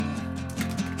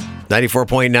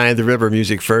94.9 The River,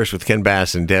 music first with Ken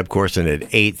Bass and Deb Corson at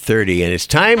 8:30. And it's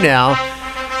time now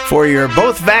for your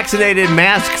both vaccinated,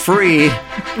 mask-free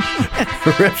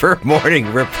River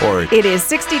Morning Report. It is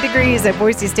 60 degrees at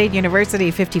Boise State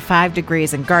University, 55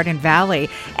 degrees in Garden Valley.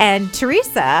 And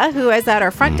Teresa, who is at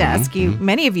our front desk,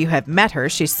 many of you have met her.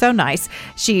 She's so nice.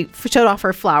 She showed off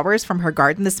her flowers from her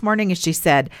garden this morning, and she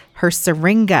said her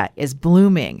syringa is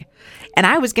blooming. And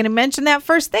I was going to mention that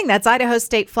first thing. That's Idaho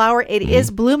State flower. It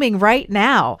is blooming right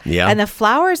now. Yeah. And the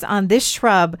flowers on this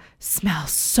shrub smell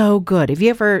so good. Have you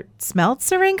ever smelled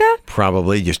syringa?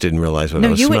 Probably, just didn't realize what I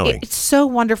was smelling. It's so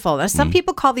wonderful. Now, some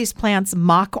people call these plants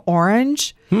mock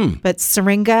orange, but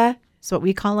syringa is what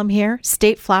we call them here,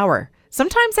 state flower.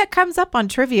 Sometimes that comes up on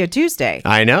Trivia Tuesday.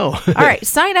 I know. All right,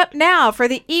 sign up now for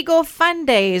the Eagle Fun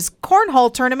Days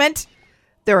Cornhole Tournament.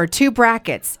 There are 2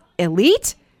 brackets,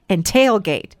 Elite and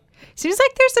Tailgate. Seems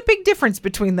like there's a big difference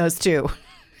between those two.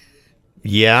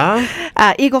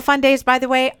 Yeah? Eagle Fun Days, by the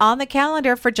way, on the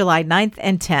calendar for July 9th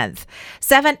and 10th.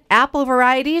 7 apple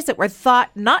varieties that were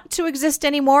thought not to exist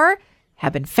anymore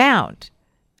have been found.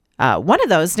 One of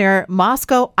those near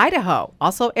Moscow, Idaho.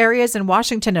 Also areas in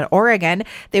Washington and Oregon.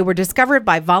 They were discovered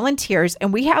by volunteers,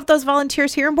 and we have those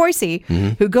volunteers here in Boise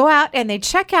who go out and they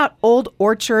check out old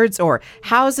orchards or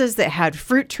houses that had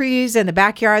fruit trees in the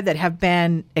backyard that have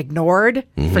been ignored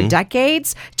for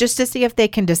decades, just to see if they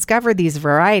can discover these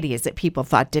varieties that people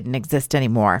thought didn't exist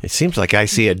anymore. It seems like I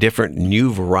see a different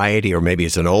new variety, or maybe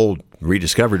it's an old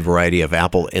rediscovered variety of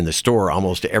apple in the store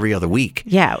almost every other week.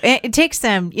 Yeah, it takes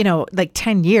them, like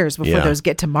 10 years before those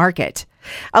get to market.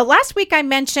 Last week I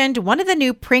mentioned one of the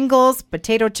new Pringles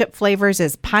potato chip flavors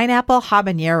is pineapple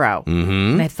habanero.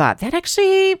 And I thought that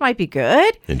actually might be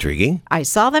good. Intriguing. I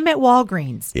saw them at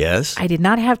Walgreens. Yes. I did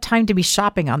not have time to be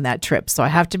shopping on that trip, so I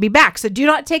have to be back. So do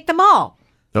not take them all.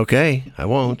 Okay, I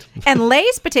won't. And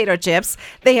Lay's potato chips,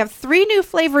 they have 3 new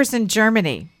flavors in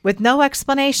Germany with no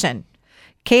explanation.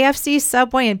 KFC,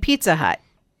 Subway, and Pizza Hut.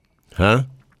 Huh?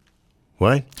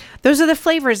 What? Those are the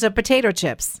flavors of potato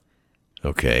chips.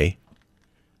 Okay.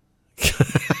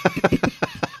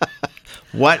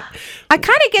 What? I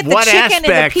kind of get the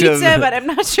chicken and the pizza, but I'm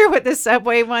not sure what the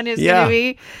Subway one is going to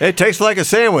be. It tastes like a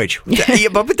sandwich.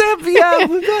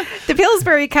 The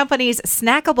Pillsbury Company's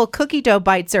snackable cookie dough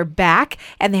bites are back,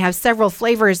 and they have several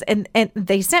flavors. And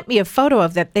they sent me a photo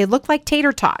of that. They look like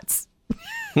tater tots.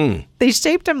 They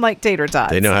shaped them like tater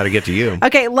tots. They know how to get to you.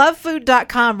 Okay,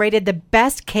 lovefood.com rated the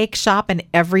best cake shop in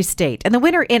every state. And the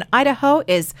winner in Idaho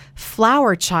is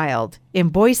Flower Child in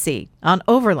Boise on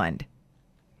Overland.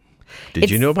 Did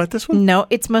you know about this one? No,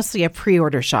 it's mostly a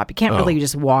pre-order shop. You can't really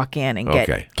just walk in and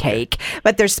get cake.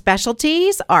 But their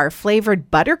specialties are flavored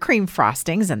buttercream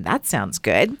frostings, and that sounds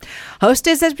good.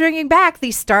 Hostess is bringing back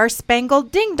the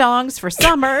Star-Spangled Ding Dongs for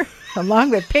summer,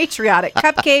 along with patriotic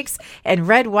cupcakes and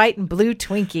red, white, and blue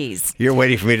Twinkies. You're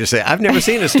waiting for me to say, I've never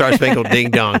seen a Star-Spangled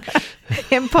Ding Dong.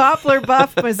 In Poplar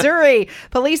Bluff, Missouri,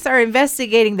 police are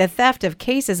investigating the theft of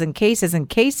cases and cases and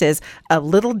cases of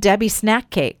Little Debbie snack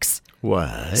cakes.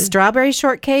 What? Strawberry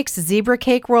shortcakes, zebra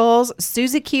cake rolls,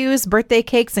 Suzy Q's, birthday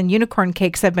cakes, and unicorn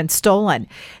cakes have been stolen.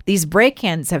 These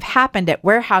break-ins have happened at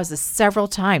warehouses several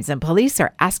times, and police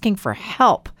are asking for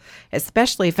help,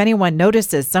 especially if anyone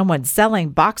notices someone selling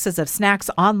boxes of snacks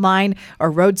online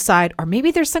or roadside, or maybe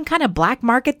there's some kind of black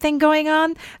market thing going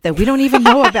on that we don't even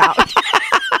know about.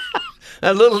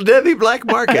 A Little Debbie black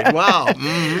market. Wow. Yeah,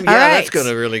 right. That's going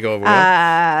to really go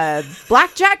well.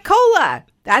 Blackjack Cola.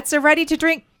 That's a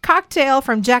ready-to-drink cocktail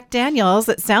from Jack Daniels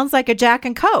that sounds like a Jack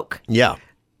and Coke. Yeah.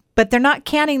 But they're not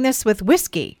canning this with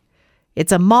whiskey.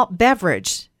 It's a malt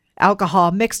beverage,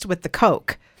 alcohol mixed with the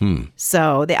Coke.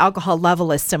 So the alcohol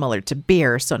level is similar to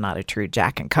beer, so not a true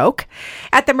Jack and Coke.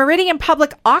 At the Meridian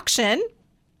Public Auction,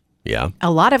 a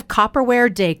lot of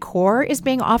copperware decor is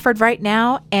being offered right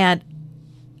now, and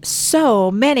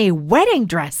so many wedding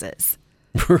dresses.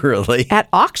 Really? At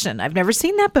auction. I've never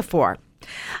seen that before.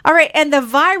 All right, and the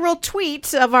viral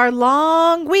tweet of our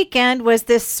long weekend was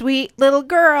this sweet little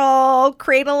girl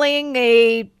cradling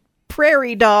a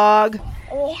prairie dog.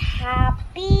 We're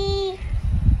happy.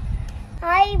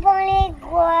 I want to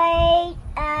great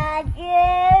you.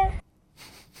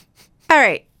 All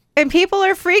right, and people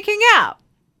are freaking out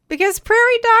because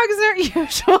prairie dogs aren't usually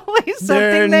something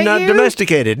They're that not you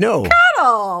domesticated, no.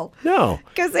 cuddle. No.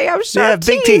 Because they have sharp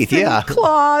big teeth, and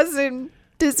claws and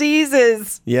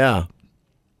diseases. Yeah.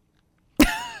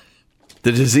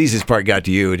 The diseases part got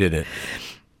to you, didn't it?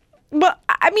 Well,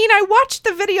 I mean, I watched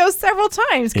the video several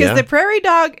times because the prairie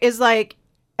dog is like,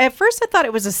 at first I thought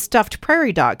it was a stuffed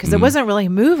prairie dog because it wasn't really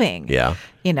moving. Yeah.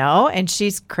 You know, and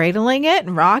she's cradling it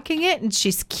and rocking it and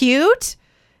she's cute.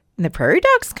 And the prairie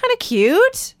dog's kind of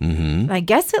cute. Mm-hmm. I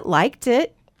guess it liked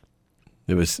it.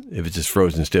 It was just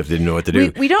frozen stiff. Didn't know what to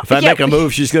do. We don't. If I make a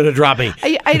move, she's going to drop me.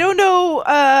 I don't know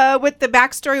what the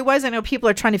backstory was. I know people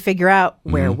are trying to figure out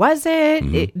where was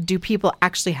it? Do people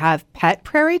actually have pet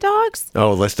prairie dogs?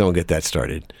 Oh, let's don't get that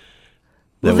started.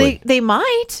 Well, they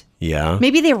might. Yeah.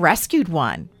 Maybe they rescued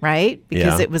one, right?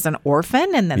 Because it was an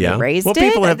orphan and then they raised it.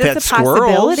 People have That's pet a squirrels.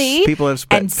 possibility. People have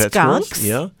and pet skunks. squirrels.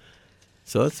 Yeah.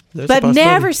 So there's a But possibility.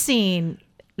 never seen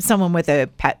someone with a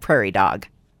pet prairie dog.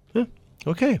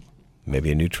 Okay.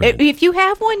 Maybe a new trend. If you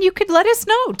have one, you could let us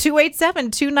know.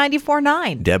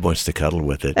 287-294-9. Deb wants to cuddle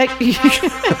with it. It's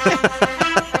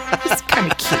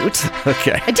kind of cute.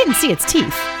 Okay. I didn't see its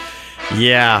teeth.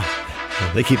 Yeah.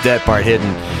 They keep that part hidden.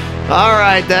 All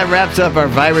right. That wraps up our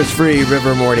virus-free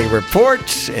River Morning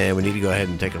Report. And we need to go ahead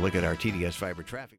and take a look at our TDS Fiber traffic.